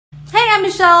Hi, I'm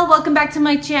Michelle. Welcome back to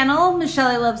my channel,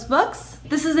 Michelle Loves Books.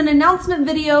 This is an announcement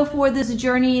video for this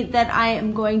journey that I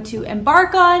am going to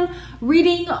embark on,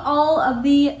 reading all of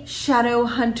the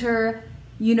Shadowhunter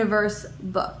universe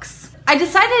books. I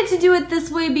decided to do it this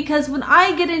way because when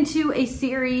I get into a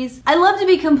series, I love to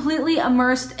be completely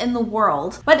immersed in the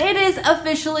world. But it is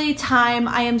officially time.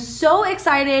 I am so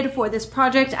excited for this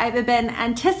project. I've been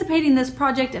anticipating this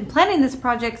project and planning this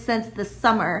project since the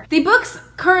summer. The books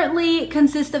currently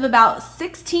consist of about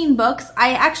 16 books.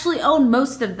 I actually own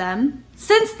most of them.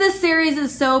 Since this series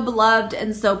is so beloved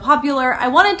and so popular, I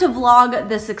wanted to vlog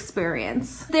this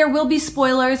experience. There will be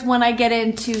spoilers when I get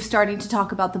into starting to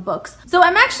talk about the books. So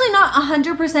I'm actually not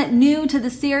 100% new to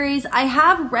the series. I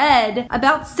have read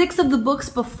about 6 of the books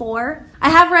before. I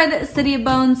have read City of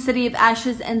Bones, City of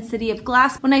Ashes, and City of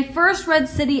Glass. When I first read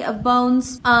City of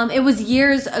Bones, it was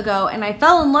years ago and I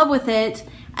fell in love with it.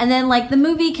 And then like the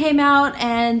movie came out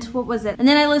and what was it? And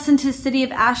then I listened to City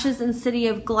of Ashes and City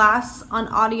of Glass on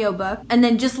audiobook. And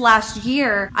then just last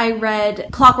year I read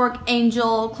Clockwork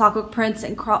Angel, Clockwork Prince,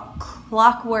 and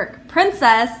Clockwork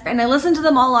Princess, and I listened to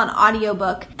them all on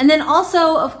audiobook. And then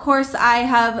also, of course, I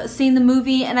have seen the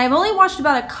movie and I've only watched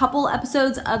about a couple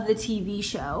episodes of the TV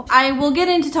show. I will get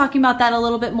into talking about that a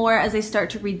little bit more as I start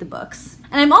to read the books.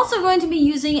 And I'm also going to be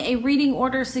using a reading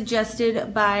order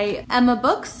suggested by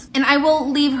emmabooks, and I will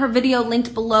leave her video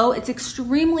linked below. It's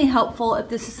extremely helpful if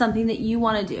this is something that you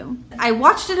want to do. I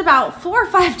watched it about 4 or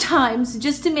 5 times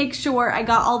just to make sure I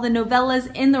got all the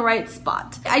novellas in the right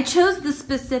spot. I chose the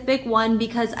specific one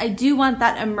because I do want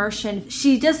that immersion.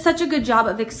 She does such a good job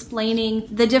of explaining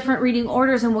the different reading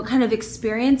orders and what kind of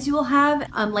experience you will have,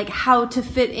 like how to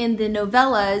fit in the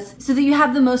novellas so that you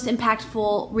have the most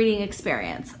impactful reading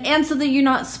experience and so that you're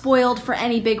not spoiled for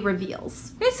any big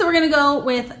reveals. Okay, so we're gonna go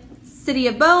with City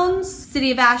of Bones,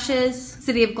 City of Ashes,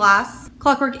 City of Glass,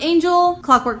 Clockwork Angel,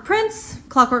 Clockwork Prince,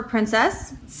 Clockwork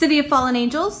Princess, City of Fallen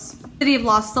Angels, City of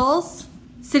Lost Souls,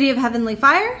 City of Heavenly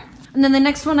Fire, and then the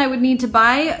next one I would need to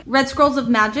buy, Red Scrolls of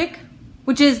Magic,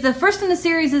 which is the first in the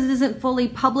series. This isn't fully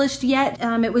published yet.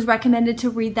 It was recommended to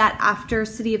read that after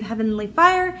City of Heavenly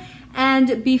Fire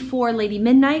and before Lady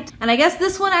Midnight. And I guess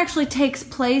this one actually takes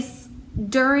place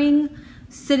during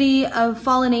City of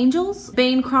Fallen Angels,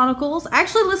 Bane Chronicles. I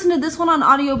actually listened to this one on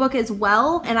audiobook as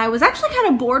well, and I was actually kind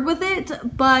of bored with it,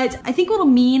 but I think it'll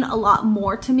mean a lot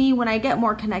more to me when I get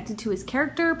more connected to his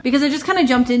character, because I just kind of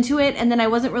jumped into it and then I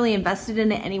wasn't really invested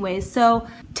in it anyways. So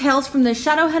Tales from the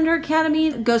Shadowhunter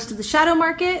Academy, Ghost of the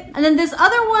Shadowmarket, and then this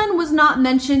other one was not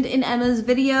mentioned in Emma's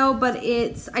video, but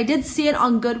I did see it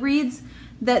on Goodreads,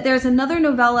 that there's another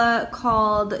novella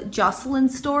called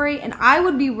Jocelyn's Story, and I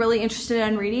would be really interested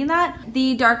in reading that.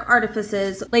 The Dark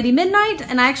Artifices, Lady Midnight,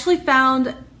 and I actually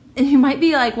found, and you might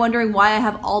be like wondering why I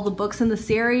have all the books in the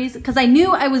series, because I knew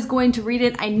I was going to read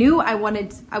it. I knew I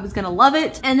was gonna love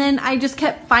it, and then I just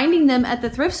kept finding them at the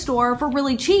thrift store for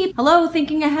really cheap. Hello,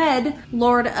 thinking ahead.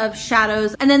 Lord of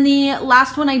Shadows. And then the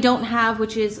last one I don't have,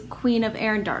 which is Queen of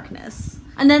Air and Darkness.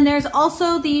 And then there's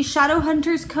also the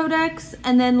Shadowhunters Codex,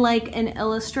 and then like an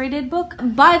illustrated book.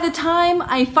 By the time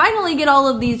I finally get all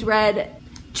of these read,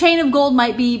 Chain of Gold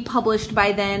might be published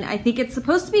by then. I think it's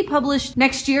supposed to be published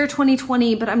next year,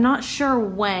 2020, but I'm not sure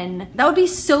when. That would be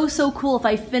so cool if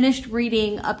I finished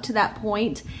reading up to that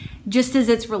point just as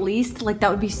it's released. Like,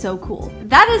 that would be so cool.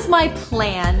 That is my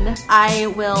plan. I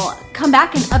will come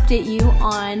back and update you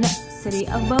on City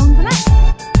of Bones next.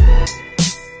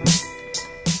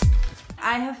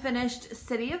 I have finished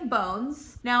City of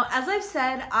Bones. Now, as I've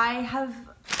said, I have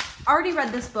already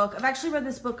read this book. I've actually read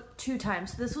this book 2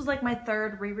 times. So this was like my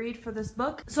 3rd reread for this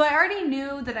book. So I already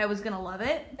knew that I was gonna love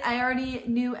it. I already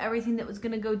knew everything that was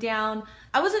gonna go down.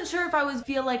 I wasn't sure if I would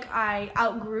feel like I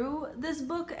outgrew this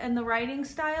book and the writing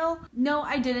style. No,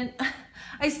 I didn't.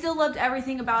 I still loved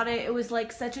everything about it. It was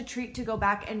like such a treat to go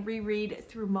back and reread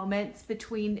through moments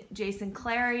between Jace and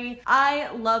Clary. I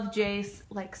love Jace,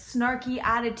 like snarky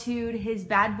attitude, his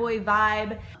bad boy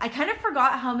vibe. I kind of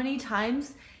forgot how many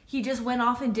times he just went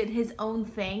off and did his own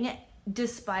thing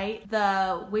despite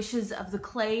the wishes of the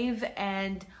Clave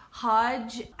and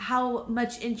Hodge, how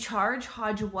much in charge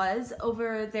Hodge was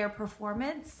over their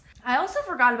performance. I also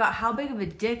forgot about how big of a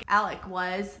dick Alec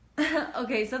was.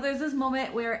 Okay, so there's this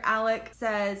moment where Alec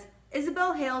says,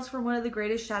 Isabel hails from one of the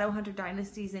greatest Shadowhunter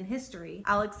dynasties in history.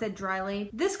 Alec said dryly.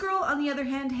 This girl, on the other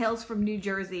hand, hails from New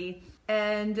Jersey.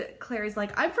 And Clary's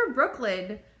like, I'm from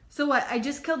Brooklyn. So what, I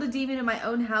just killed a demon in my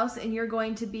own house and you're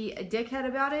going to be a dickhead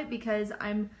about it because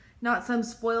I'm not some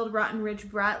spoiled, rotten, rich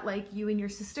brat like you and your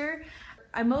sister?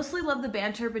 I mostly love the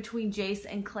banter between Jace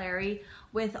and Clary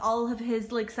with all of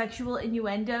his like sexual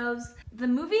innuendos. The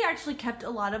movie actually kept a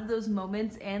lot of those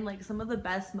moments in, like some of the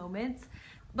best moments.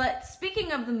 But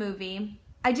speaking of the movie,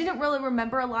 I didn't really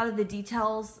remember a lot of the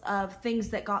details of things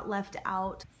that got left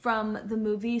out from the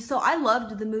movie. So I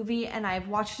loved the movie and I've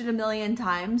watched it a million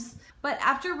times. But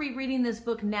after rereading this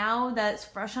book now that's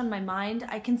fresh on my mind,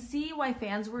 I can see why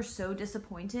fans were so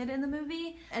disappointed in the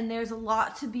movie. And there's a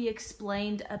lot to be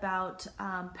explained about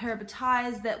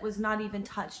parabatais that was not even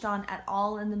touched on at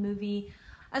all in the movie.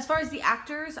 As far as the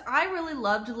actors, I really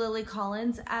loved Lily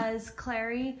Collins as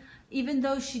Clary, even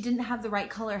though she didn't have the right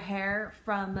color hair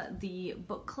from the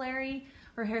book Clary.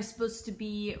 Her hair's supposed to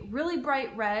be really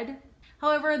bright red.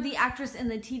 However, the actress in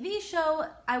the TV show,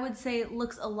 I would say,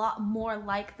 looks a lot more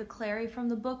like the Clary from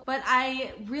the book, but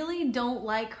I really don't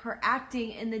like her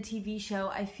acting in the TV show.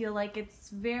 I feel like it's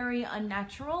very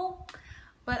unnatural.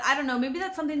 But I don't know, maybe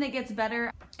that's something that gets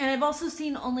better. And I've also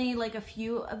seen only like a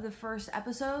few of the first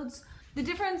episodes. The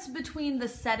difference between the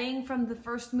setting from the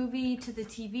first movie to the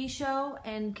TV show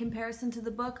in comparison to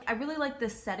the book, I really like the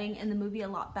setting in the movie a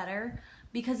lot better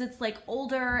because it's like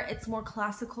older, it's more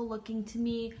classical looking to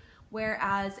me,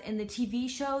 whereas in the TV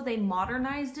show they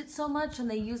modernized it so much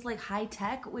and they use like high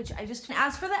tech, which I just...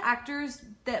 As for the actors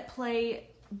that play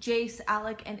Jace,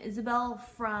 Alec, and Isabel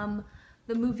from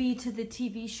the movie to the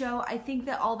TV show, I think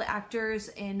that all the actors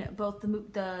in both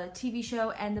the TV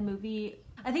show and the movie,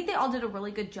 I think they all did a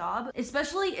really good job,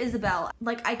 especially Isabel.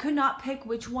 Like, I could not pick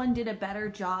which one did a better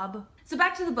job. So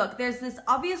back to the book, there's this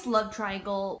obvious love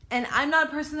triangle, and I'm not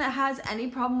a person that has any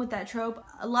problem with that trope.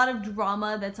 A lot of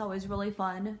drama that's always really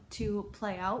fun to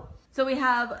play out. So we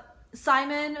have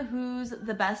Simon, who's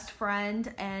the best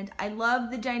friend, and I love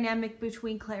the dynamic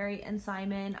between Clary and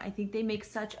Simon. I think they make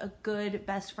such a good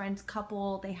best friends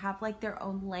couple. They have like their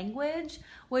own language,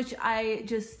 which I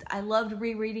loved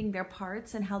rereading their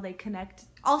parts and how they connect.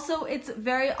 Also, it's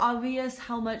very obvious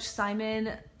how much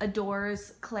Simon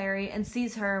adores Clary and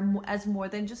sees her as more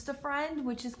than just a friend,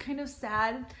 which is kind of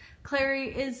sad. Clary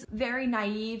is very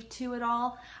naive to it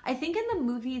all. I think in the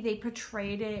movie they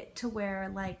portrayed it to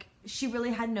where like she really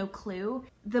had no clue.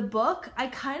 The book, I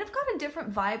kind of got a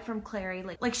different vibe from Clary.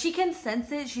 Like she can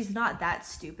sense it. She's not that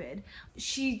stupid.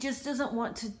 She just doesn't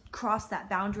want to cross that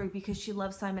boundary because she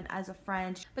loves Simon as a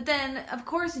friend. But then, of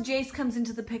course, Jace comes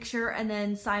into the picture and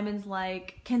then Simon's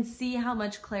like, can see how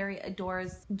much Clary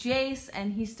adores Jace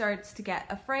and he starts to get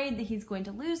afraid that he's going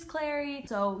to lose Clary.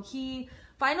 So he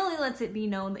finally lets it be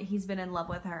known that he's been in love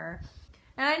with her.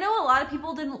 And I know a lot of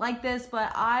people didn't like this,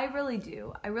 but I really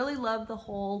do. I really love the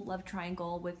whole love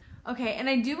triangle with... Okay, and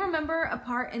I do remember a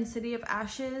part in City of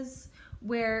Ashes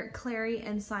where Clary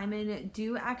and Simon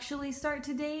do actually start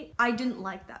to date. I didn't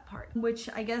like that part, which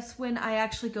I guess when I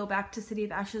actually go back to City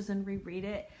of Ashes and reread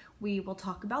it, we will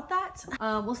talk about that.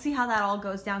 We'll see how that all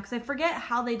goes down because I forget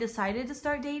how they decided to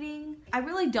start dating. I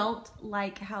really don't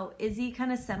like how Izzy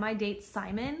kind of semi-dates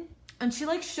Simon. And she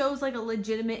like shows like a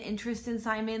legitimate interest in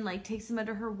Simon, like takes him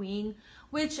under her wing,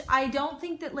 which I don't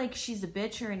think that like she's a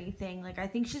bitch or anything. Like I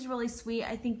think she's really sweet.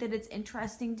 I think that it's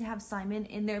interesting to have Simon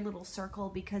in their little circle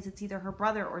because it's either her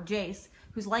brother or Jace,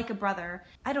 who's like a brother.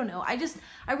 I don't know. I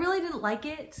really didn't like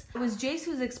it. It was Jace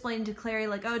who's explained to Clary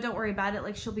like, oh, don't worry about it.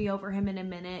 Like she'll be over him in a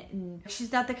minute. And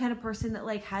she's not the kind of person that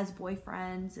like has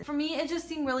boyfriends. For me, it just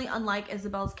seemed really unlike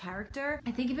Isabel's character.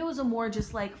 I think if it was a more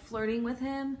just like flirting with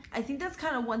him, I think that's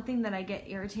kind of one thing that I get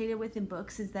irritated with in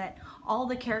books is that all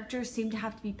the characters seem to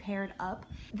have to be paired up.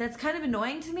 That's kind of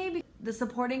annoying to me because the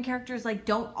supporting characters like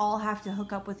don't all have to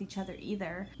hook up with each other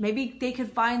either. Maybe they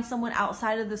could find someone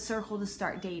outside of the circle to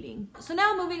start dating. So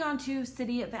now moving on to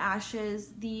City of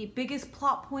Ashes, the biggest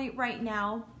plot point right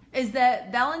now is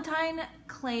that Valentine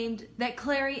claimed that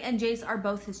Clary and Jace are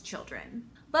both his children.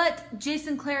 But Jace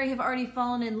and Clary have already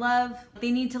fallen in love.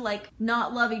 They need to like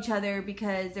not love each other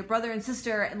because they're brother and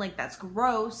sister and like that's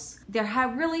gross. They're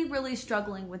really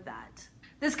struggling with that.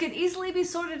 This could easily be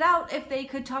sorted out if they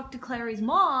could talk to Clary's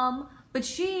mom, but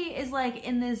she is like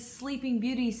in this sleeping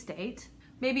beauty state.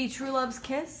 Maybe true love's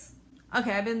kiss?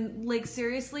 Okay, I've been like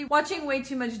seriously watching way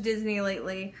too much Disney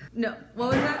lately. No, what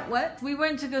was that? What? We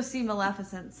went to go see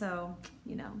Maleficent, so,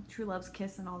 you know, true love's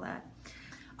kiss and all that.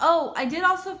 Oh, I did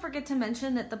also forget to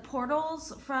mention that the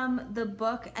portals from the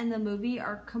book and the movie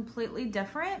are completely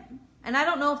different. And I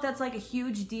don't know if that's like a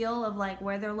huge deal of like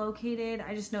where they're located.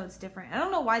 I just know it's different. I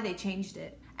don't know why they changed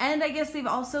it. And I guess they've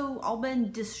also all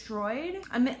been destroyed.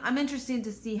 I'm interested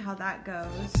to see how that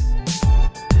goes.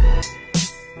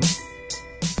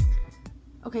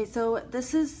 Okay, so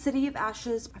this is City of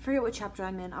Ashes. I forget what chapter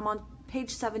I'm in. I'm on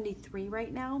page 73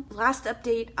 right now. Last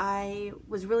update, I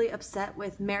was really upset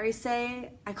with Marseille.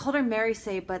 I called her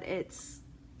Marseille, but it's...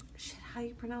 Shit, how do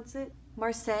you pronounce it?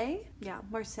 Marseille? Yeah,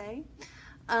 Marseille.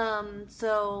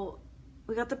 So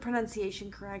we got the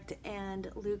pronunciation correct,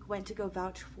 and Luke went to go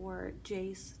vouch for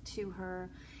Jace to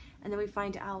her, and then we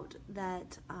find out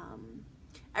that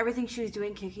everything she was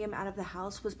doing, kicking him out of the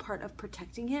house, was part of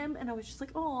protecting him. And I was just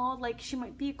like, oh, like, she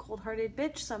might be a cold-hearted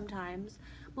bitch sometimes,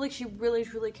 but like, she really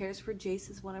truly cares for Jace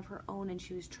as one of her own, and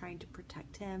she was trying to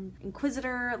protect him.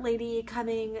 Inquisitor lady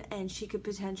coming, and she could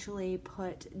potentially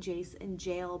put Jace in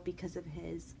jail because of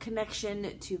his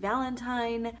connection to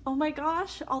Valentine. Oh my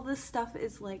gosh, all this stuff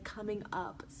is like coming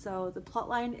up, so the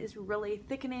plotline is really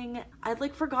thickening. I'd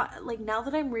like forgot, like, now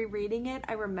that I'm rereading it,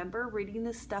 I remember reading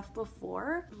this stuff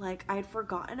before, like I'd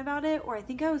forgotten about it, or I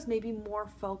think I was maybe more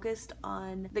focused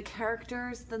on the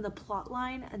characters than the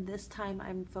plotline, and this time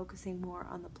I'm focusing more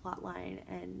on the plot line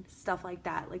and stuff like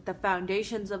that, like the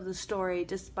foundations of the story,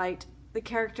 despite the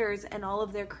characters and all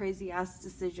of their crazy ass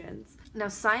decisions. Now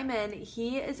Simon,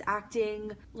 he is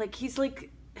acting like he's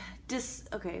like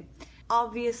okay,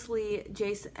 obviously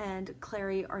Jace and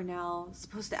Clary are now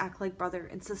supposed to act like brother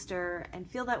and sister and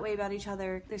feel that way about each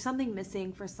other. There's something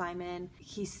missing for Simon.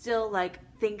 He still like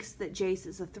thinks that Jace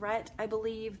is a threat, I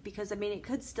believe, because I mean, it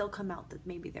could still come out that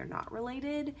maybe they're not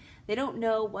related. They don't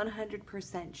know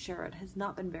 100% sure. It has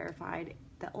not been verified.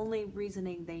 The only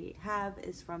reasoning they have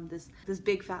is from this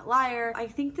big fat liar. I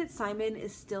think that Simon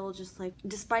is still just like,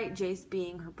 despite Jace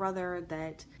being her brother,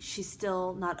 that she's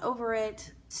still not over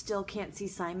it, still can't see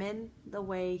Simon the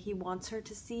way he wants her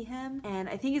to see him, and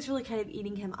I think it's really kind of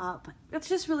eating him up. It's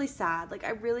just really sad. Like, I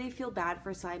really feel bad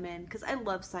for Simon because I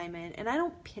love Simon and I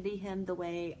don't pity him the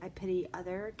way I pity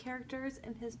other characters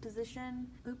in his position.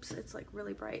 Oops, it's like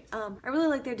really bright. I really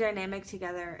like their dynamic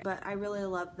together, but I really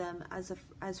love them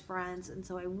as friends, and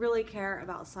so I really care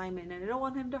about Simon and I don't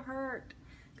want him to hurt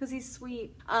because he's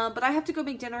sweet. But I have to go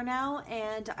make dinner now,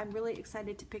 and I'm really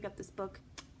excited to pick up this book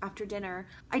after dinner.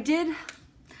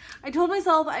 I told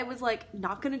myself I was like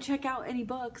not gonna check out any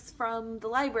books from the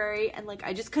library, and like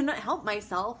I just couldn't help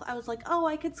myself. I was like, oh,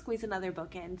 I could squeeze another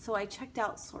book in. So I checked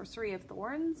out Sorcery of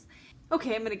Thorns.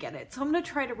 Okay, I'm gonna get it. So I'm gonna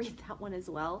try to read that one as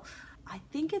well. I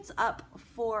think it's up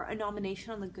for a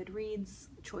nomination on the Goodreads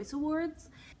Choice Awards.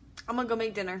 I'm gonna go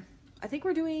make dinner. I think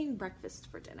we're doing breakfast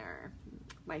for dinner.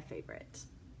 My favorite.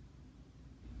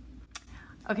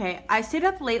 Okay, I stayed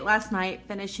up late last night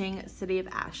finishing City of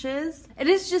Ashes. It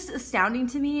is just astounding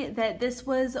to me that this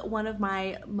was one of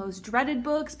my most dreaded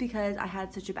books because I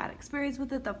had such a bad experience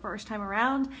with it the first time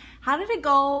around. How did it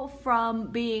go from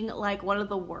being like one of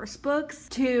the worst books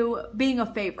to being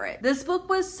a favorite? This book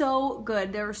was so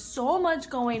good. There was so much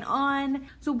going on.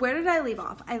 So where did I leave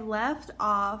off? I left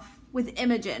off with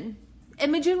Imogen.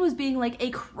 Imogen was being like a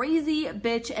crazy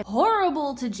bitch and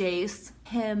horrible to Jace.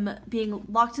 Him being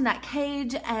locked in that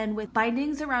cage and with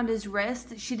bindings around his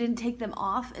wrist, she didn't take them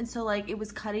off, and so like it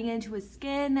was cutting into his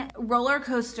skin. Roller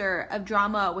coaster of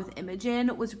drama with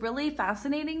Imogen was really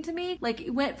fascinating to me. Like, it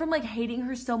went from like hating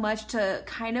her so much to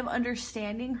kind of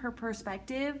understanding her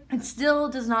perspective, and still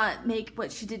does not make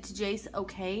what she did to Jace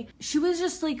okay. She was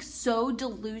just like so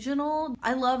delusional.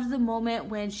 I loved the moment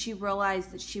when she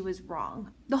realized that she was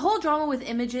wrong. The whole drama with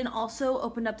Imogen also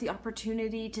opened up the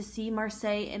opportunity to see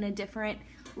Marseille in a different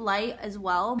light as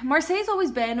well. Marseille's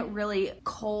always been really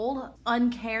cold,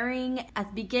 uncaring. At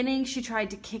the beginning, she tried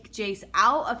to kick Jace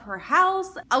out of her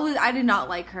house. I did not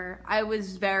like her. I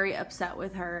was very upset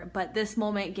with her, but this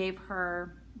moment gave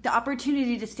her the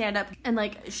opportunity to stand up and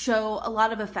like show a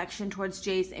lot of affection towards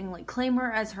Jace and like claim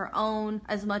her as her own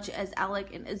as much as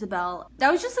Alec and Isabel.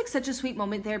 That was just like such a sweet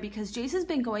moment there because Jace has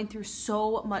been going through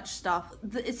so much stuff.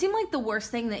 It seemed like the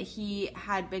worst thing that he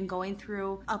had been going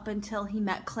through up until he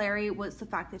met Clary was the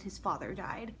fact that his father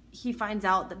died. He finds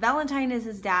out that Valentine is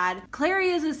his dad, Clary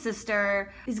is his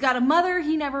sister, he's got a mother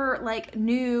he never like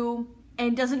knew,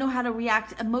 and doesn't know how to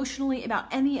react emotionally about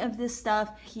any of this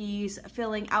stuff. He's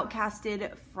feeling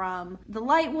outcasted from the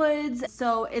Lightwoods,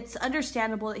 so it's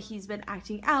understandable that he's been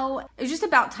acting out. It was just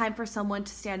about time for someone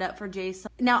to stand up for Jace.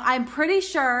 Now, I'm pretty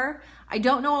sure, I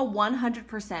don't know a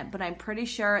 100%, but I'm pretty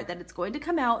sure that it's going to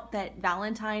come out that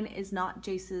Valentine is not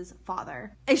Jace's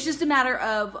father. It's just a matter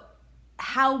of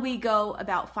how we go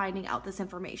about finding out this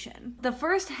information. The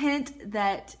first hint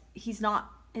that he's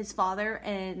not his father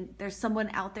and there's someone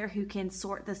out there who can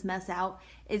sort this mess out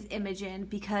is Imogen,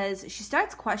 because she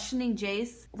starts questioning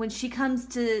Jace when she comes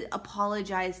to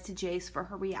apologize to Jace for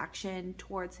her reaction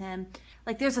towards him.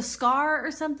 Like, there's a scar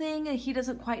or something he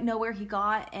doesn't quite know where he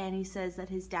got, and he says that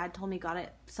his dad told me he got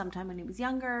it sometime when he was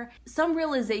younger. Some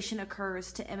realization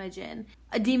occurs to Imogen.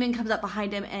 A demon comes up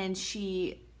behind him and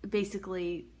she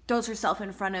basically throws herself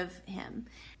in front of him.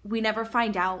 We never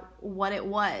find out what it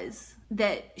was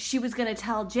that she was going to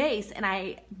tell Jace, and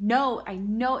I know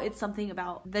it's something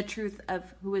about the truth of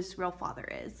who his real father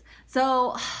is.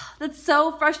 So that's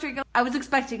so frustrating. I was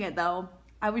expecting it though.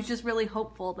 I was just really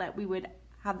hopeful that we would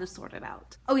have this sorted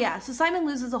out. Oh yeah, so Simon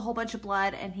loses a whole bunch of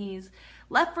blood and he's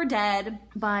left for dead,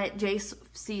 but Jace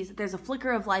sees that there's a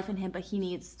flicker of life in him, but he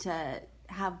needs to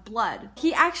have blood.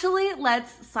 He actually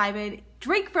lets Simon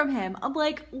drink from him. I'm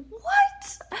like,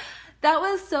 what? That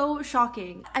was so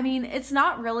shocking. I mean, it's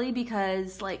not really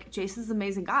because like Jace is an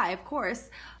amazing guy, of course.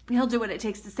 He'll do what it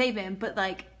takes to save him, but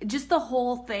like just the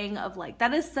whole thing of like,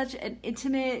 that is such an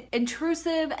intimate,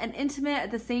 intrusive and intimate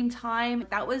at the same time.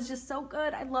 That was just so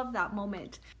good. I love that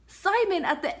moment. Simon,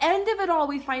 at the end of it all,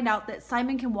 we find out that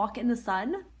Simon can walk in the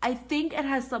sun. I think it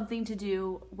has something to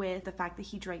do with the fact that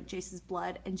he drank Jace's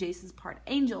blood and Jace is part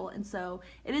angel, and so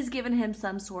it has given him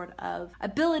some sort of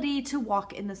ability to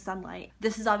walk in the sunlight.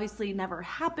 This has obviously never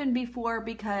happened before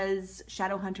because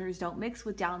Shadowhunters don't mix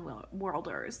with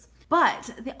downworlders.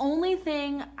 But the only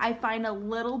thing I find a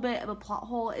little bit of a plot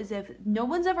hole is if no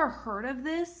one's ever heard of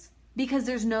this, because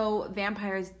there's no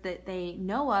vampires that they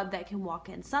know of that can walk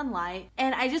in sunlight.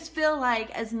 And I just feel like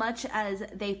as much as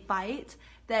they fight,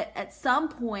 that at some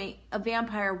point a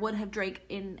vampire would have drank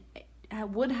a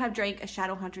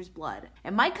Shadowhunter's blood.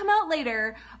 It might come out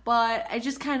later, but I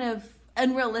just kind of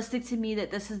unrealistic to me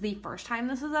that this is the first time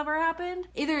this has ever happened.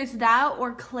 Either it's that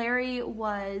or Clary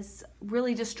was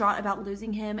really distraught about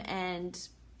losing him and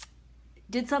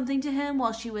did something to him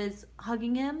while she was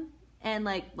hugging him and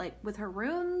like with her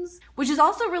runes, which is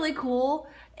also really cool.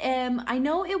 I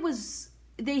know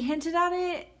they hinted at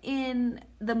it in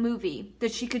the movie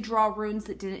that she could draw runes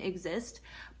that didn't exist,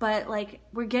 but like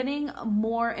we're getting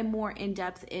more and more in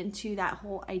depth into that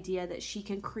whole idea that she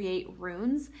can create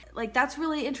runes. Like that's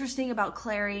really interesting about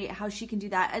Clary, how she can do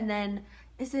that. And then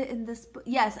is it in this book?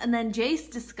 Yes. And then Jace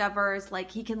discovers like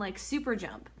he can like super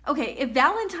jump. Okay, if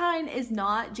Valentine is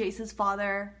not Jace's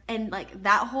father and like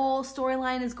that whole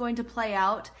storyline is going to play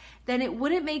out, then it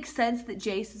wouldn't make sense that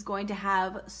Jace is going to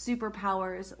have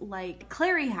superpowers like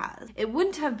Clary has. It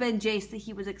wouldn't have been Jace that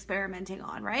he was experimenting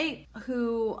on, right?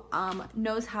 Who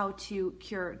knows how to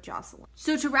cure Jocelyn.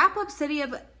 So to wrap up City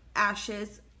of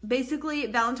Ashes, basically,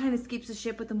 Valentine escapes the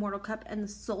ship with the Mortal Cup and the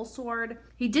Soul Sword.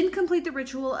 He didn't complete the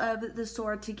ritual of the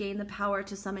sword to gain the power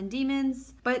to summon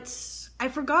demons, but I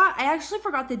actually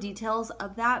forgot the details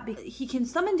of that. He can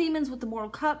summon demons with the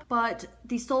Mortal Cup, but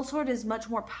the Soul Sword is much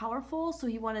more powerful, so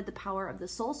he wanted the power of the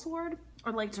Soul Sword,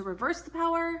 or like to reverse the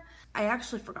power. I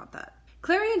actually forgot that.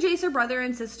 Clary and Jace are brother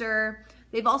and sister.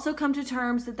 They've also come to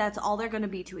terms that that's all they're going to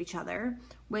be to each other,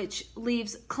 which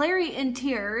leaves Clary in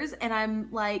tears. And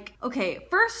I'm like, okay,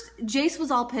 first Jace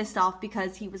was all pissed off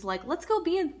because he was like, let's go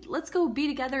be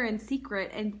together in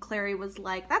secret. And Clary was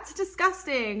like, that's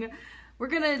disgusting.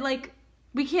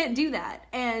 We can't do that.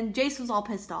 And Jace was all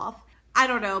pissed off. I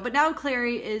don't know, but now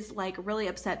Clary is like really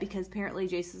upset because apparently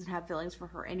Jace doesn't have feelings for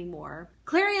her anymore.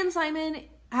 Clary and Simon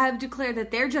have declared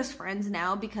that they're just friends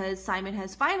now because Simon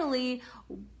has finally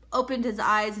opened his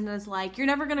eyes and was like, you're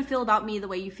never gonna feel about me the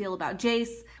way you feel about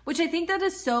Jace, which I think that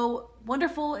is so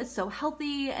wonderful. It's so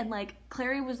healthy. And like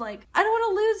Clary was like, I don't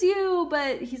want to lose you,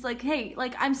 but he's like, hey,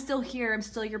 like I'm still here, I'm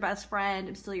still your best friend,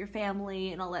 I'm still your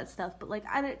family and all that stuff, but like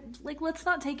let's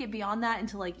not take it beyond that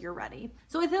until like you're ready.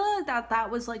 So I feel like that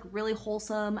was like really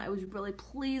wholesome. I was really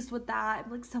pleased with that.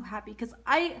 I'm like so happy because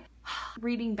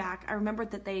reading back, I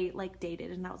remembered that they like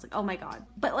dated and I was like, oh my god.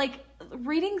 But like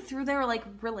reading through their like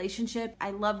relationship,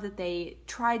 I love that they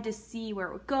tried to see where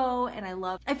it would go, and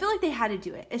I feel like they had to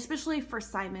do it, especially for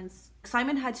Simon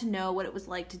had to know what it was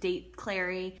like to date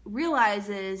Clary,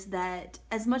 realizes that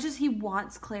as much as he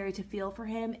wants Clary to feel for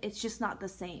him, it's just not the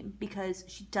same because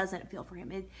she doesn't feel for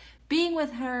him. Being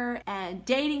with her and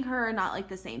dating her are not like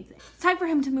the same thing. It's time for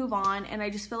him to move on, and I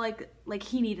just feel like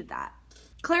he needed that.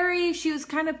 Clary, she was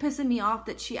kind of pissing me off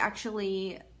that she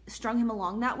actually strung him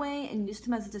along that way and used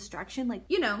him as a distraction. Like,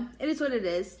 you know, it is what it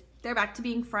is. They're back to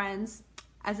being friends,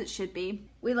 as it should be.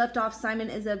 We left off Simon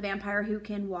is a vampire who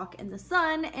can walk in the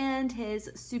sun, and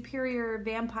his superior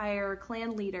vampire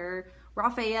clan leader,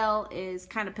 Raphael, is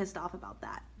kind of pissed off about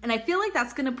that. And I feel like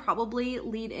that's going to probably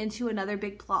lead into another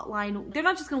big plot line. They're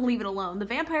not just going to leave it alone. The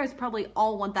vampires probably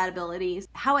all want that ability,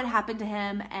 how it happened to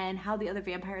him, and how the other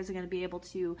vampires are going to be able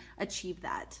to achieve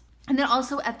that. And then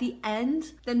also at the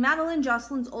end, then Madeline,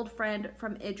 Jocelyn's old friend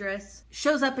from Idris,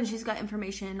 shows up and she's got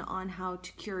information on how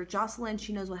to cure Jocelyn.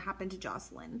 She knows what happened to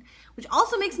Jocelyn, which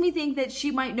also makes me think that she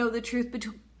might know the truth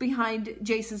behind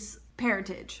Jace's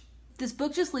parentage. This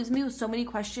book just leaves me with so many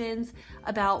questions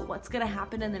about what's gonna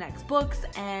happen in the next books,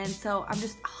 and so I'm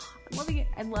just I'm loving it.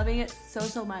 I'm loving it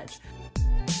so much.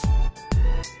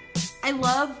 I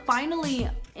love, finally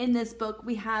in this book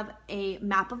we have a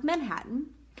map of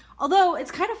Manhattan, although it's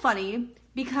kind of funny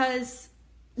because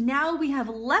now we have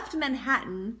left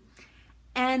Manhattan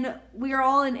and we are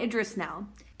all in Idris now.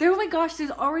 Oh my gosh,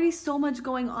 there's already so much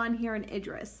going on here in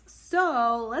Idris.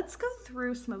 So let's go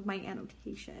through some of my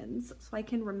annotations so I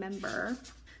can remember.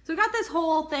 So we got this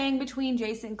whole thing between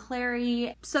Jace and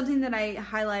Clary. Something that I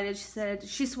highlighted, she said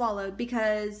she swallowed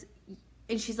because,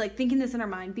 and she's like thinking this in her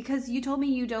mind, because you told me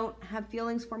you don't have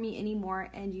feelings for me anymore,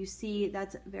 and you see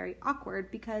that's very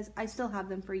awkward because I still have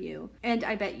them for you, and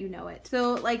I bet you know it.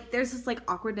 So like there's this like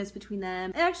awkwardness between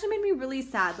them. It actually made me really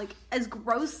sad. Like, as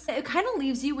gross, it kind of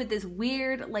leaves you with this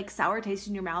weird like sour taste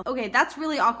in your mouth. Okay, that's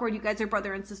really awkward. You guys are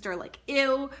brother and sister, like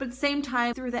ew. But at the same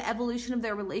time, through the evolution of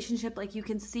their relationship, like you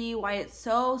can see why it's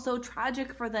so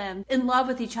tragic for them, in love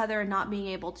with each other and not being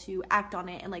able to act on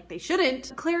it, and like they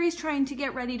shouldn't. Clary's trying to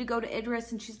get ready to go to Idris,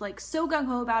 and she's like so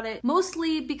gung-ho about it,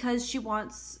 mostly because she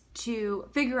wants to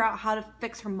figure out how to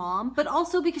fix her mom, but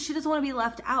also because she doesn't want to be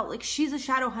left out. Like, she's a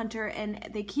shadow hunter and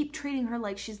they keep treating her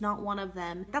like she's not one of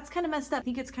them. That's kind of messed up. I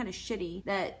think it's kind of shitty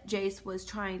that Jace was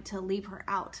trying to leave her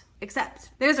out. Except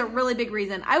there's a really big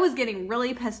reason. I was getting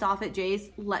really pissed off at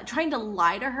Jace trying to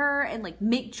lie to her and like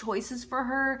make choices for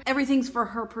her. Everything's for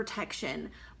her protection.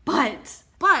 But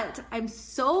I'm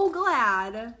so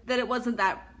glad that it wasn't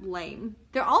that lame.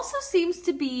 There also seems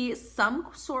to be some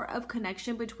sort of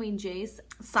connection between Jace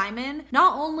and Simon.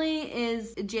 Not only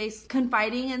is Jace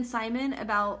confiding in Simon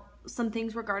about some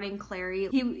things regarding Clary.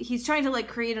 He's trying to like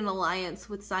create an alliance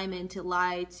with Simon to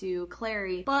lie to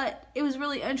Clary, but it was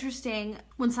really interesting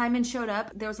when Simon showed up.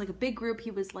 There was like a big group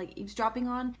he was like eavesdropping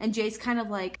on, and Jace kind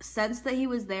of like sensed that he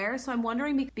was there. So I'm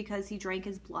wondering, because he drank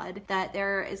his blood, that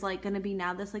there is like gonna be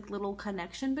now this like little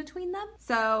connection between them.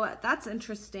 So that's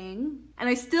interesting. And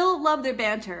I still love their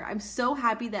banter. I'm so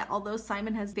happy that although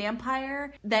Simon has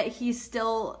vampire, that he's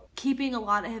still keeping a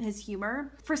lot of his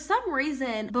humor. For some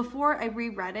reason, before I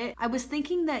reread it, I was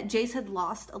thinking that Jace had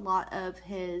lost a lot of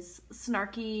his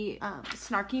snarkiness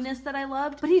that I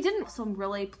loved, but he didn't, so I'm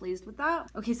really pleased with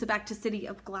that. Okay, so back to City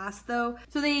of Glass though.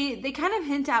 So they kind of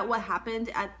hint at what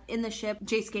happened in the ship.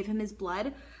 Jace gave him his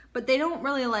blood, but they don't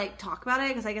really like talk about it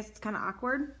because I guess it's kind of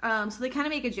awkward. So they kind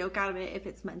of make a joke out of it if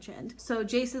it's mentioned. So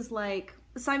Jace is like,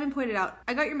 Simon pointed out,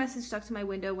 I got your message stuck to my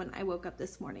window when I woke up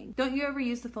this morning. Don't you ever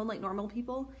use the phone like normal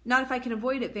people? Not if I can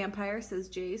avoid it, vampire, says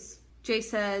Jace. Jace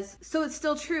says, so it's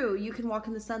still true, you can walk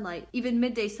in the sunlight. Even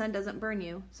midday sun doesn't burn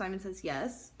you. Simon says,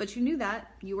 yes, but you knew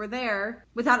that. You were there.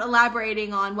 Without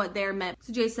elaborating on what there meant.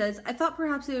 So Jace says, I thought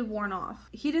perhaps it had worn off.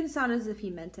 He didn't sound as if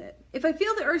he meant it. If I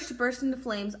feel the urge to burst into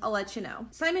flames, I'll let you know.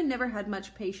 Simon never had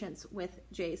much patience with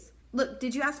Jace. Look,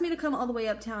 did you ask me to come all the way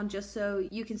uptown just so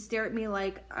you can stare at me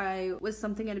like I was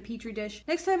something in a petri dish?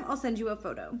 Next time, I'll send you a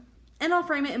photo. And I'll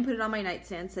frame it and put it on my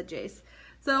nightstand, said Jace.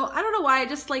 So I don't know why,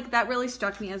 just like that really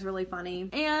struck me as really funny.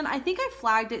 And I think I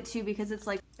flagged it too because it's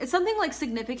something like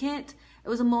significant. It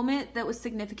was a moment that was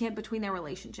significant between their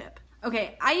relationship.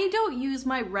 Okay, I don't use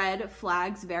my red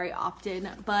flags very often,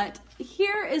 but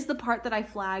here is the part that I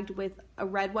flagged with a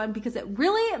red one because it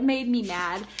really made me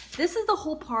mad. This is the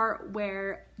whole part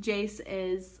where Jace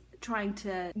is trying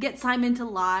to get Simon to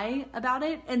lie about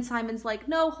it, and Simon's like,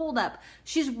 no, hold up.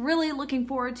 She's really looking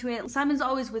forward to it. Simon's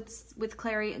always with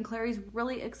Clary, and Clary's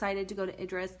really excited to go to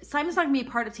Idris. Simon's not gonna be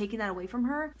a part of taking that away from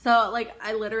her. So like,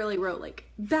 I literally wrote like,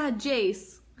 bad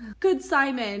Jace, good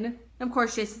Simon. And of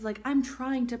course Jace is like, I'm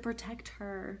trying to protect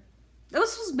her.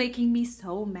 This was making me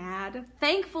so mad.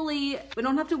 Thankfully, we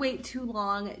don't have to wait too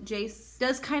long. Jace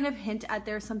does kind of hint at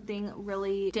there's something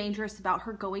really dangerous about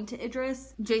her going to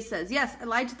Idris. Jace says, yes, I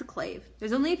lied to the Clave.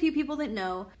 There's only a few people that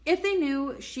know. If they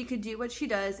knew she could do what she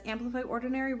does, amplify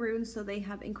ordinary runes so they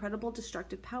have incredible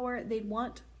destructive power, they'd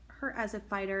want her as a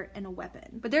fighter and a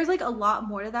weapon. But there's like a lot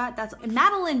more to that. And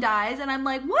Madeline dies and I'm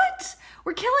like, what?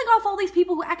 We're killing off all these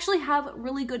people who actually have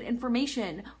really good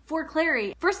information for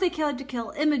Clary. First they had to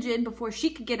kill Imogen before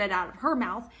she could get it out of her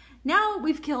mouth. Now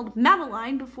we've killed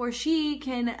Madeline before she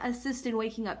can assist in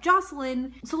waking up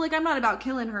Jocelyn. So like, I'm not about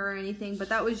killing her or anything, but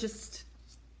that was just,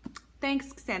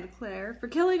 thanks Cassandra Clare for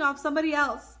killing off somebody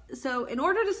else. So in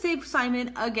order to save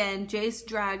Simon, again, Jace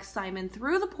drags Simon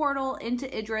through the portal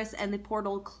into Idris and the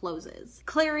portal closes.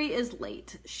 Clary is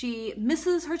late. She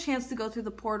misses her chance to go through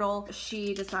the portal.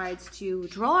 She decides to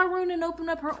draw a rune and open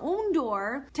up her own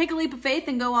door, take a leap of faith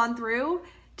and go on through.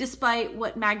 Despite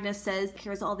what Magnus says,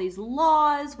 here's all these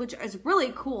laws, which is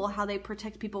really cool how they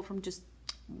protect people from just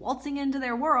waltzing into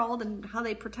their world and how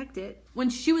they protect it. When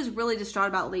she was really distraught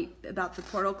about the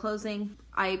portal closing,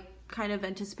 I kind of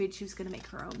anticipated she was going to make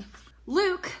her own.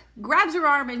 Luke grabs her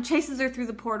arm and chases her through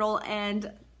the portal,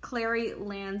 and Clary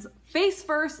lands face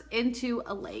first into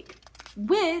a lake,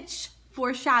 which,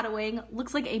 foreshadowing,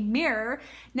 looks like a mirror.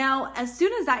 Now, as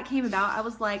soon as that came about, I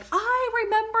was like, I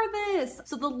remember this.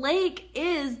 So the lake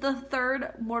is the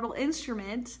third mortal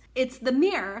instrument. It's the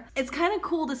mirror. It's kind of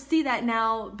cool to see that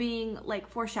now being like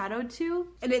foreshadowed to.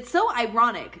 And it's so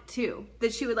ironic too,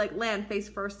 that she would like land face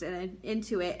first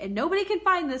into it and nobody can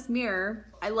find this mirror.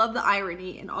 I love the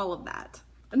irony in all of that.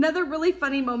 Another really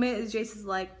funny moment is Jace is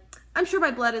like, I'm sure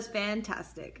my blood is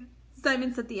fantastic.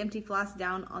 Simon set the empty flask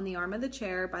down on the arm of the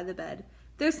chair by the bed.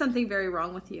 There's something very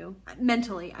wrong with you.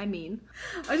 Mentally, I mean.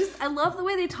 I love the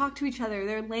way they talk to each other,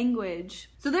 their language.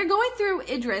 So they're going through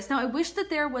Idris. Now, I wish that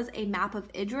there was a map of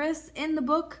Idris in the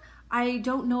book. I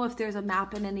don't know if there's a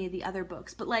map in any of the other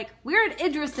books, but like, we're at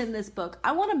Idris in this book.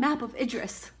 I want a map of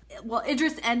Idris. Well,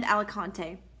 Idris and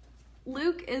Alicante.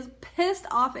 Luke is pissed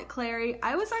off at Clary.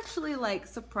 I was actually like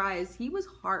surprised. He was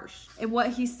harsh in what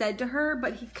he said to her,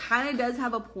 but he kind of does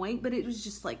have a point, but it was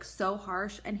just like so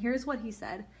harsh. And here's what he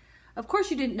said. Of course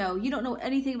you didn't know. You don't know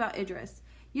anything about Idris.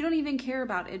 You don't even care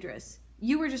about Idris.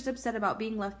 You were just upset about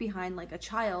being left behind like a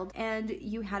child and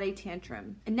you had a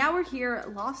tantrum. And now we're here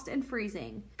lost and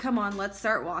freezing. Come on, let's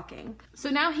start walking. So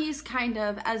now he's kind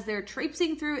of, as they're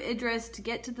traipsing through Idris to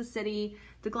get to the city,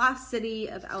 the glass city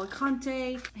of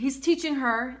Alicante, he's teaching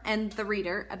her and the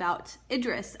reader about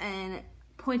Idris and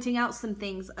pointing out some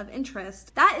things of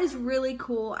interest. That is really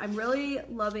cool. I'm really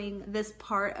loving this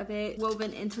part of it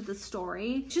woven into the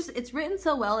story. It's written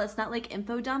so well. It's not like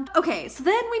info dump. Okay, so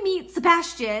then we meet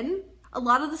Sebastian. A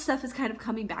lot of the stuff is kind of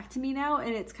coming back to me now,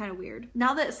 and it's kind of weird.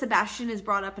 Now that Sebastian is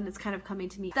brought up and it's kind of coming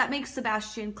to me, that makes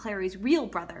Sebastian Clary's real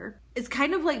brother. It's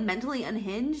kind of like mentally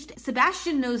unhinged.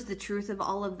 Sebastian knows the truth of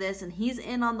all of this, and he's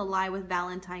in on the lie with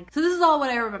Valentine. So this is all what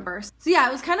I remember. So yeah,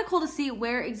 it was kind of cool to see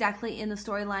where exactly in the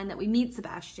storyline that we meet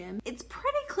Sebastian. It's pretty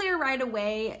clear right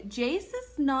away, Jace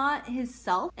is not his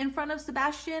self in front of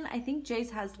Sebastian. I think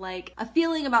Jace has like a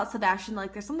feeling about Sebastian,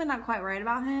 like there's something not quite right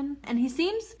about him. And he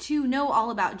seems to know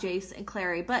all about Jace and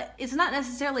Clary, but it's not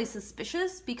necessarily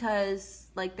suspicious because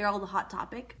like they're all the hot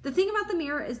topic. The thing about the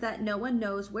mirror is that no one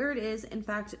knows where it is. In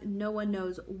fact, no one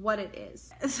knows what it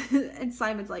is. And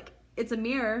Simon's like, it's a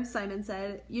mirror, Simon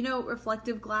said. You know,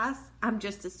 reflective glass? I'm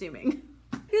just assuming.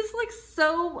 He's like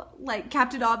so like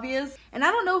Captain Obvious. And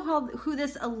I don't know who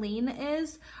this Aline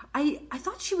is. I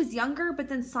thought she was younger, but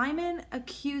then Simon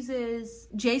accuses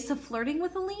Jace of flirting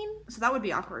with Aline. So that would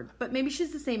be awkward. But maybe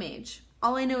she's the same age.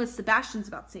 All I know is Sebastian's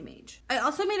about the same age. I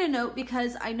also made a note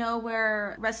because I know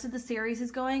where the rest of the series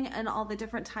is going and all the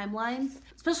different timelines,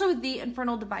 especially with the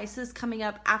Infernal Devices coming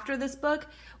up after this book.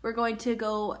 We're going to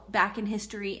go back in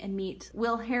history and meet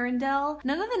Will Herondale.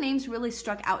 None of the names really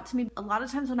struck out to me. A lot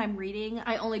of times when I'm reading,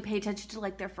 I only pay attention to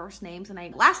like their first names,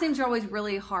 and last names are always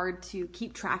really hard to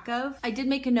keep track of. I did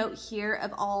make a note here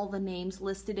of all the names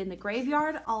listed in the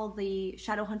graveyard, all the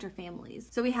Shadowhunter families.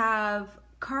 So we have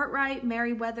Cartwright,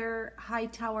 Merryweather,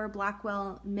 Hightower,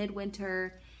 Blackwell,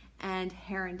 Midwinter, and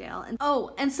Herondale.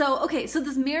 And so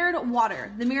this mirrored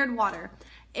water, the mirrored water,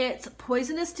 it's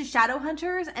poisonous to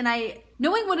Shadowhunters, and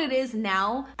knowing what it is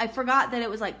now, I forgot that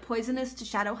it was like poisonous to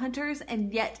Shadowhunters,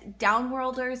 and yet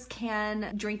Downworlders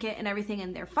can drink it and everything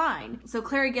and they're fine. So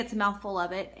Clary gets a mouthful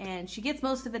of it and she gets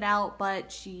most of it out,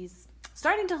 but she's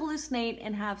starting to hallucinate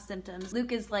and have symptoms.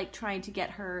 Luke is like trying to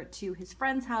get her to his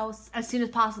friend's house as soon as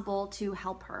possible to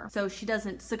help her so she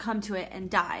doesn't succumb to it and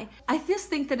die. I just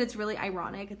think that it's really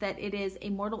ironic that it is a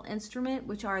mortal instrument,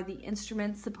 which are the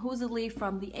instruments supposedly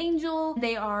from the angel.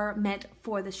 They are meant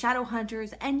for the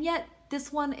Shadowhunters, and yet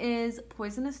this one is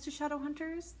poisonous to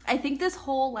Shadowhunters. I think this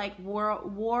whole like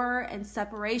war and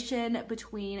separation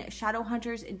between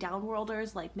Shadowhunters and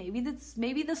Downworlders, like maybe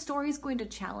the story's going to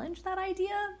challenge that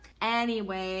idea.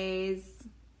 Anyways.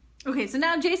 Okay, so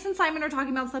now Jace and Simon are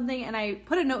talking about something, and I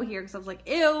put a note here because I was like,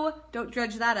 ew, don't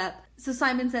dredge that up. So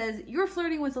Simon says, you're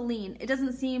flirting with Aline. It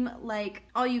doesn't seem like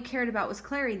all you cared about was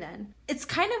Clary then. It's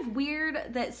kind of weird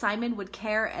that Simon would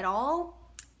care at all,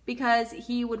 because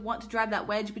he would want to drive that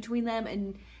wedge between them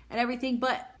and everything.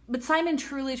 But Simon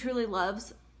truly, truly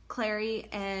loves Clary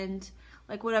and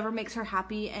like whatever makes her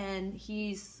happy, and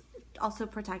he's also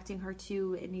protecting her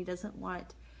too, and he doesn't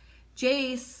want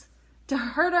Jace to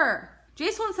hurt her.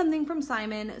 Jace wants something from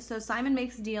Simon, so Simon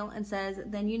makes a deal and says,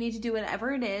 then you need to do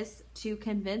whatever it is to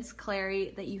convince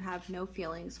Clary that you have no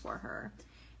feelings for her.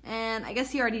 And I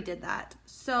guess he already did that.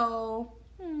 So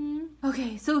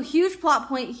Okay, so huge plot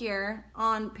point here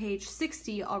on page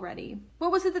 60 already.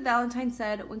 What was it that Valentine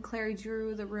said when Clary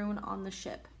drew the rune on the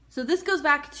ship? So this goes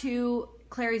back to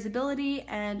Clary's ability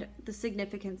and the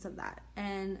significance of that.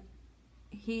 And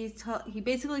he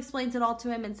basically explains it all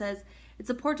to him and says, it's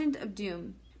a portent of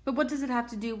doom. But what does it have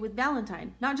to do with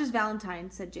Valentine? Not just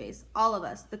Valentine, said Jace. All of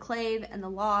us, the clave and the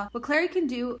law. What Clary can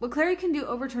do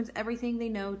overturns everything they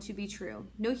know to be true.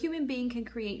 No human being can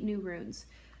create new runes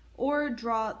or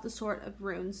draw the sort of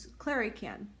runes Clary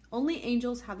can. Only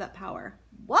angels have that power.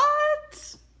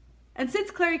 What? And since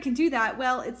Clary can do that,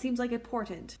 well, it seems like a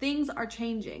portent. Things are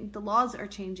changing. The laws are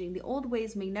changing. The old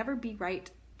ways may never be right.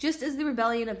 Just as the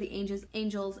rebellion of the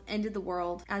angels ended the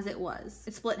world as it was.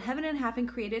 It split heaven in half and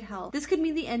created hell. This could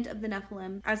mean the end of the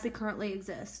Nephilim as they currently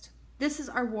exist. This is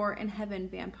our war in heaven,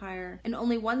 vampire, and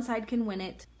only one side can win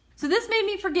it. So this made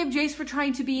me forgive Jace for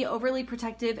trying to be overly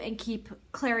protective and keep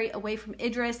Clary away from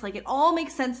Idris. Like, it all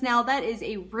makes sense now. That is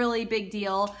a really big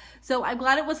deal. So I'm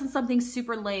glad it wasn't something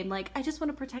super lame. Like, I just want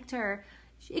to protect her.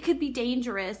 It could be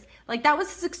dangerous. Like, that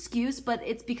was his excuse, but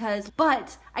it's because,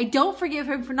 but I don't forgive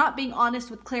him for not being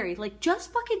honest with Clary. Like,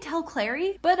 just fucking tell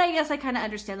Clary. But I guess I kind of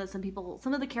understand that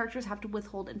some of the characters have to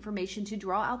withhold information to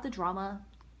draw out the drama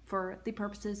for the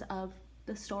purposes of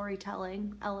the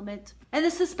storytelling element. And the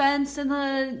suspense and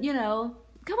the, you know,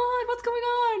 come on, what's going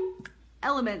on?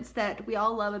 Elements that we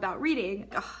all love about reading.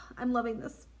 Ugh, I'm loving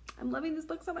this. I'm loving this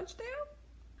book so much now.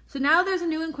 So now there's a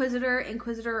new Inquisitor,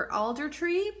 Inquisitor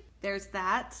Aldertree. There's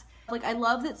that. Like, I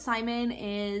love that Simon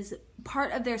is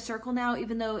part of their circle now,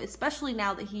 even though, especially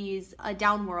now that he's a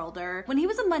downworlder. When he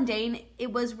was a mundane,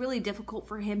 it was really difficult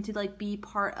for him to, like, be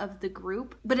part of the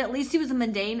group. But at least he was a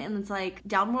mundane, and it's like,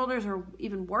 downworlders are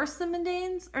even worse than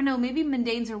mundanes? Or no, maybe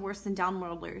mundanes are worse than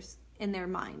downworlders in their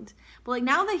mind. But, like,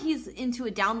 now that he's into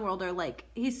a downworlder, like,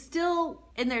 he's still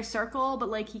in their circle, but,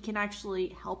 like, he can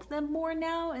actually help them more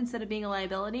now instead of being a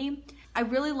liability. I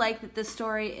really like that this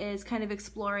story is kind of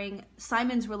exploring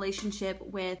Simon's relationship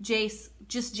with Jace,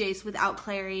 just Jace without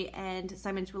Clary, and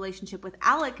Simon's relationship with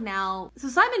Alec now. So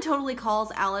Simon totally calls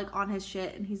Alec on his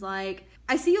shit, and he's like,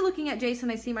 I see you looking at Jace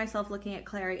and I see myself looking at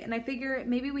Clary, and I figure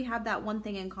maybe we have that one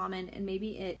thing in common, and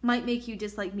maybe it might make you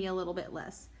dislike me a little bit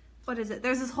less. What is it?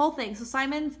 There's this whole thing. So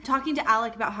Simon's talking to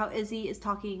Alec about how Izzy is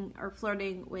talking or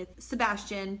flirting with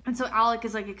Sebastian. And so Alec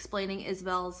is like explaining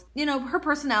Isabel's, you know, her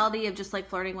personality of just like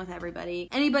flirting with everybody.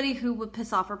 Anybody who would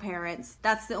piss off her parents.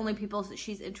 That's the only people that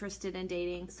she's interested in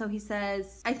dating. So he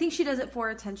says, I think she does it for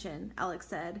attention, Alec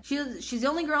said. She's the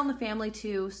only girl in the family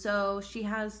too, so she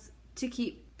has to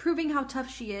keep proving how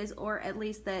tough she is, or at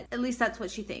least that's what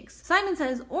she thinks. Simon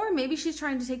says, or maybe she's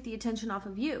trying to take the attention off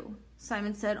of you.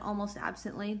 Simon said almost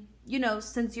absently, you know,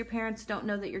 since your parents don't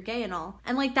know that you're gay and all.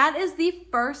 And like, that is the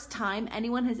first time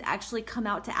anyone has actually come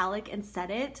out to Alec and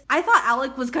said it. I thought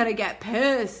Alec was gonna get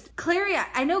pissed. Clary,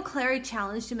 I know Clary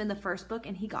challenged him in the first book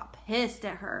and he got pissed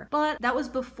at her, but that was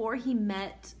before he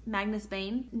met Magnus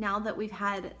Bane. Now that we've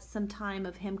had some time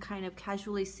of him kind of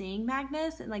casually seeing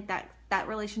Magnus and like that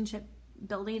relationship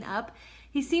building up,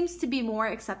 he seems to be more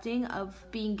accepting of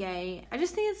being gay. I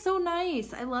just think it's so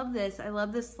nice. I love this. I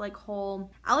love this like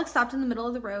whole... Alex stopped in the middle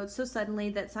of the road so suddenly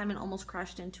that Simon almost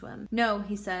crashed into him. No,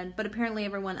 he said, but apparently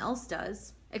everyone else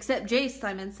does. Except Jace,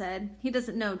 Simon said. He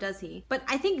doesn't know, does he? But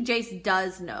I think Jace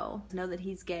does know that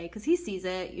he's gay because he sees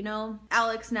it, you know?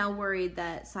 Alex now worried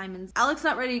that Alex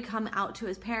not ready to come out to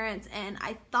his parents, and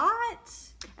I thought...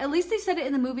 At least they said it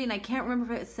in the movie, and I can't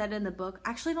remember if it's said in the book.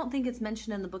 Actually, I don't think it's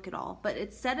mentioned in the book at all, but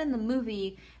it's said in the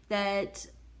movie that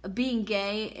being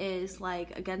gay is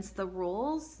like against the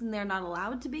rules and they're not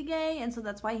allowed to be gay, and so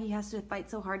that's why he has to fight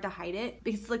so hard to hide it,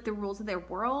 because it's like the rules of their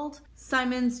world.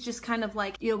 Simon's just kind of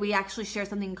like, you know, we actually share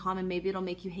something in common. Maybe it'll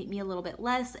make you hate me a little bit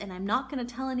less, and I'm not gonna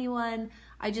tell anyone.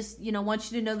 I just, you know,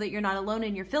 want you to know that you're not alone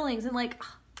in your feelings. And like,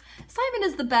 Simon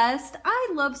is the best. I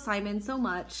love Simon so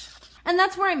much. And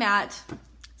that's where I'm at.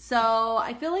 So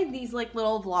I feel like these like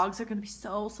little vlogs are gonna be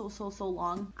so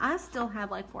long. I still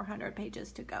have like 400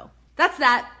 pages to go. That's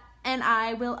that, and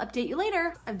I will update you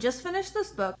later. I've just finished this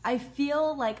book. I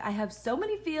feel like I have so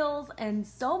many feels and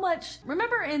so much.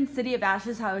 Remember in City of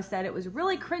Ashes how I said it was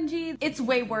really cringy? It's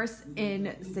way worse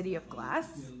in City of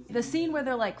Glass. The scene where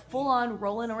they're like full on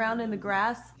rolling around in the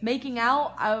grass, making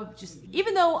out,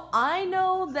 even though I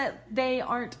know that they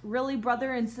aren't really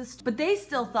brother and sister, but they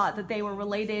still thought that they were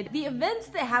related. The events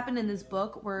that happened in this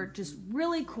book were just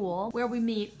really cool, where we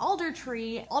meet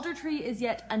Aldertree. Aldertree is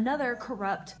yet another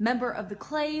corrupt member of the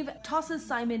Clave, tosses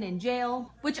Simon in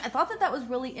jail, which I thought that was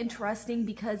really interesting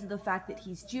because of the fact that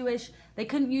he's Jewish. They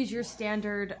couldn't use your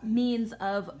standard means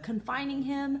of confining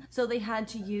him, so they had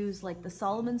to use like the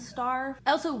Solomon Star.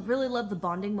 I also really love the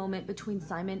bonding moment between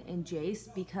Simon and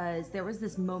Jace, because there was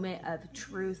this moment of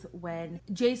truth when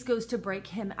Jace goes to break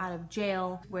him out of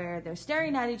jail, where they're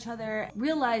staring at each other,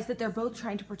 realize that they're both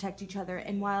trying to protect each other,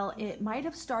 and while it might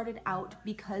have started out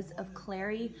because of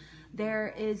Clary,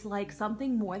 there is like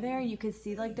something more there. You could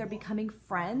see like they're becoming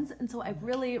friends, and so I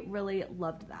really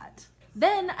loved that.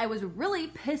 Then I was really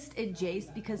pissed at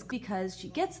Jace because she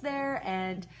gets there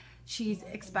and she's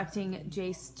expecting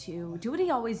Jace to do what he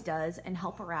always does and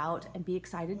help her out and be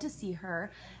excited to see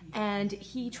her, and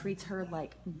he treats her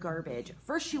like garbage.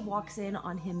 First she walks in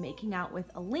on him making out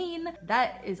with Aline.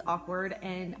 That is awkward,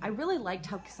 and I really liked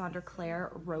how Cassandra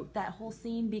Clare wrote that whole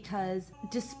scene, because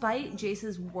despite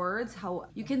Jace's words, how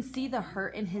you can see the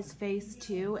hurt in his face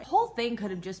too. The whole thing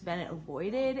could have just been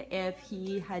avoided if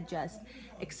he had just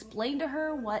explained to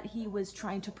her what he was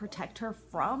trying to protect her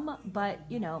from, but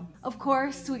you know, of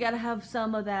course we gotta have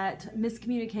some of that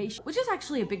miscommunication, which is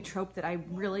actually a big trope that I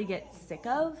really get sick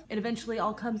of. It eventually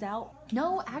all comes out.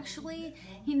 No, actually,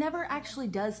 he never actually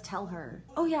does tell her.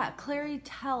 Oh yeah, Clary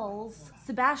tells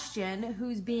Sebastian,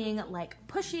 who's being like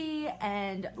pushy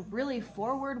and really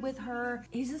forward with her.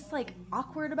 He's just like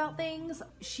awkward about things.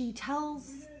 She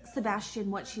tells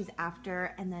Sebastian what she's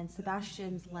after, and then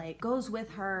Sebastian's like goes with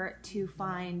her to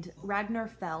find Ragnar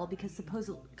Fell, because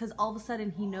all of a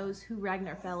sudden he knows who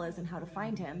Ragnar Fell is and how to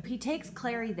find him. He takes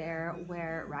Clary there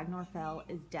where Ragnar Fell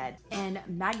is dead, and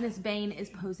Magnus Bane is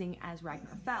posing as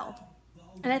Ragnar Fell.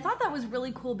 And I thought that was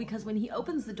really cool, because when he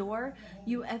opens the door,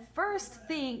 you at first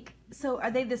think, so are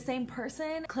they the same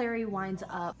person? Clary winds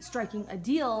up striking a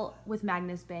deal with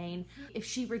Magnus Bane. If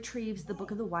she retrieves the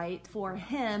Book of the White for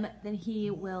him, then he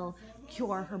will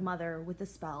cure her mother with the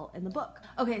spell in the book.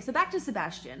 Okay, so back to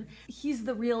Sebastian. He's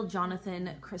the real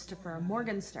Jonathan Christopher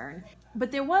Morgenstern.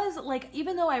 But there was, like,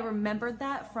 even though I remembered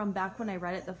that from back when I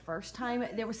read it the first time,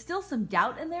 there was still some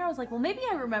doubt in there. I was like, well, maybe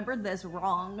I remembered this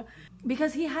wrong,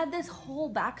 because he had this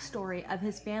whole backstory of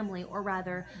his family, or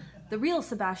rather, the real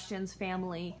Sebastian's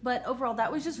family. But overall,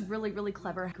 that was just really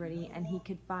clever, gritty, and he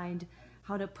could find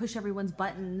how to push everyone's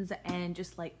buttons and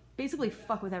just like basically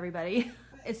fuck with everybody.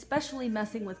 Especially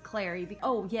messing with Clary.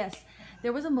 Oh yes,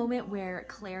 there was a moment where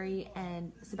Clary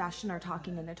and Sebastian are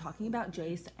talking, and they're talking about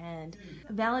Jace, and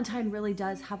Valentine really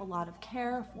does have a lot of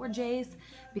care for Jace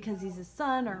because he's his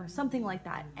son or something like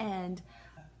that, and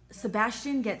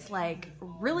Sebastian gets like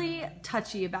really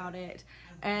touchy about it,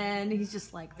 and he's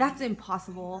just like, that's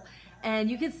impossible. And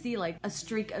you could see like a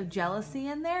streak of jealousy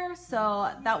in there.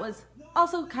 So that was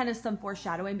also kind of some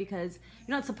foreshadowing, because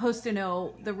you're not supposed to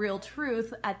know the real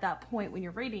truth at that point when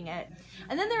you're reading it.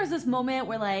 And then there's this moment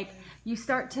where like you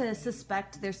start to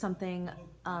suspect there's something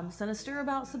sinister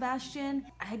about Sebastian.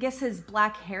 I guess his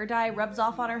black hair dye rubs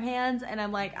off on her hands, and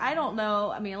I'm like, I don't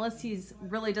know. I mean, unless he's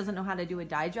really doesn't know how to do a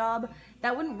dye job,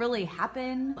 that wouldn't really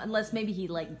happen unless maybe he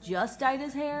like just dyed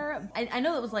his hair. I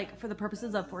know it was like for the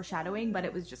purposes of foreshadowing, but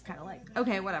it was just kind of like,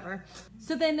 okay, whatever.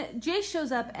 So then Jace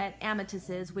shows up at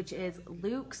Amethyst's, which is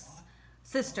Luke's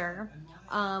sister,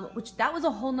 which that was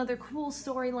a whole nother cool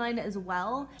storyline as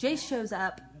well. Jace shows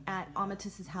up at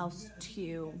Amethyst's house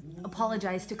to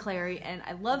apologize to Clary, and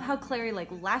I love how Clary like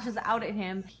lashes out at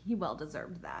him. He well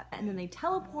deserved that. And then they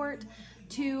teleport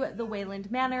to the Wayland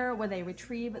Manor, where they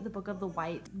retrieve the Book of the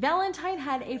White. Valentine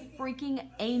had a freaking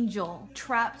angel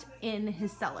trapped in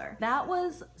his cellar. That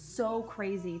was so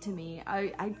crazy to me.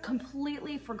 I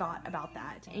completely forgot about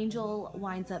that. Angel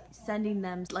winds up sending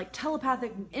them like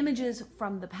telepathic images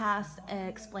from the past,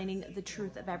 explaining the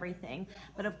truth of everything.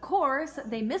 But of course,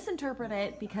 they misinterpret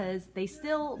it because they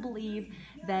still believe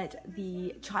that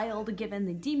the child given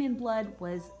the demon blood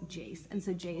was Jace. And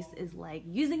so Jace is like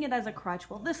using it as a crutch.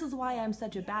 Well, this is why I'm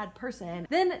such a bad person.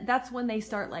 Then that's when they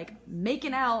start like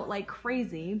making out like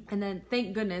crazy. And then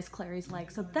thank goodness Clary's like,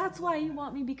 so that's why you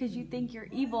want me, because you think you're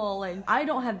evil and I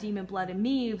don't have demon blood in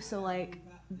me. So like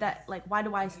that, like, why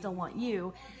do I still want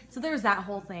you? So there's that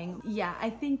whole thing. Yeah,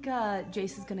 I think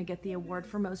Jace is gonna get the award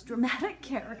for most dramatic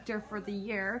character for the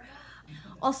year.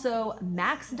 Also,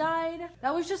 Max died.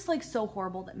 That was just like so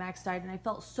horrible that Max died, and I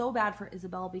felt so bad for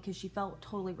Isabel because she felt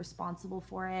totally responsible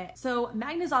for it. So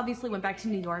Magnus obviously went back to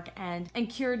New York and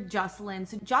cured Jocelyn.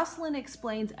 So Jocelyn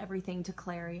explains everything to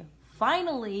Clary.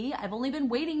 Finally, I've only been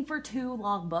waiting for 2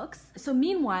 long books. So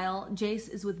meanwhile, Jace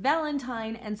is with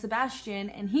Valentine and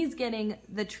Sebastian, and he's getting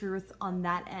the truth on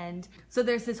that end. So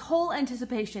there's this whole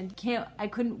anticipation. I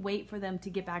couldn't wait for them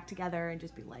to get back together and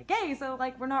just be like, hey, so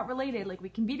like we're not related, like we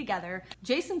can be together.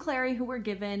 Jace and Clary, who were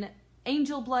given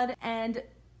angel blood, and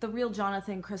the real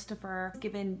Jonathan Christopher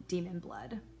given demon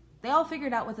blood. They all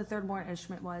figured out what the third Morn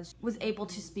instrument was able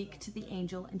to speak to the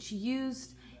angel, and she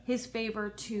used his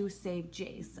favor to save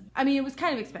Jace. I mean, it was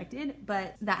kind of expected,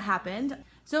 but that happened.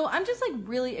 So I'm just like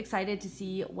really excited to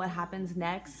see what happens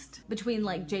next between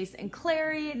like Jace and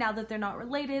Clary, now that they're not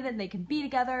related and they can be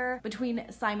together, between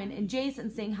Simon and Jace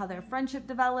and seeing how their friendship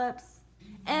develops,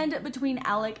 and between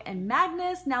Alec and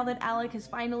Magnus, now that Alec has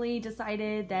finally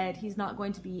decided that he's not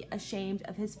going to be ashamed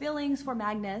of his feelings for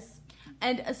Magnus,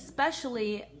 and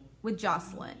especially with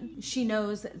Jocelyn. She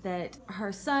knows that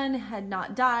her son had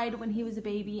not died when he was a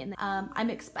baby, and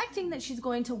I'm expecting that she's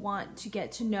going to want to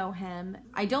get to know him.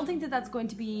 I don't think that that's going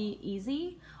to be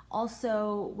easy.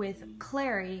 Also with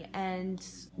Clary and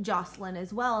Jocelyn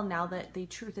as well, now that the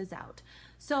truth is out.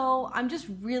 So I'm just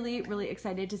really, really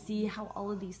excited to see how all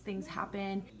of these things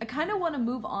happen. I kind of want to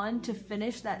move on to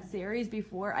finish that series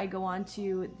before I go on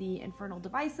to the Infernal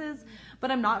Devices,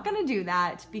 but I'm not going to do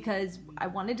that because I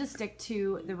wanted to stick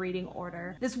to the reading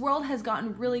order. This world has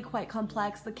gotten really quite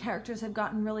complex. The characters have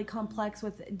gotten really complex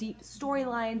with deep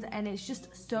storylines, and it's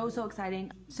just so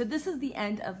exciting. So this is the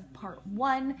end of part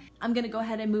 1. I'm going to go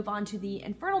ahead and move on to the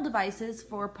Infernal Devices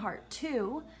for part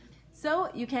 2. So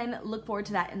you can look forward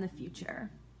to that in the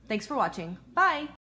future. Thanks for watching. Bye!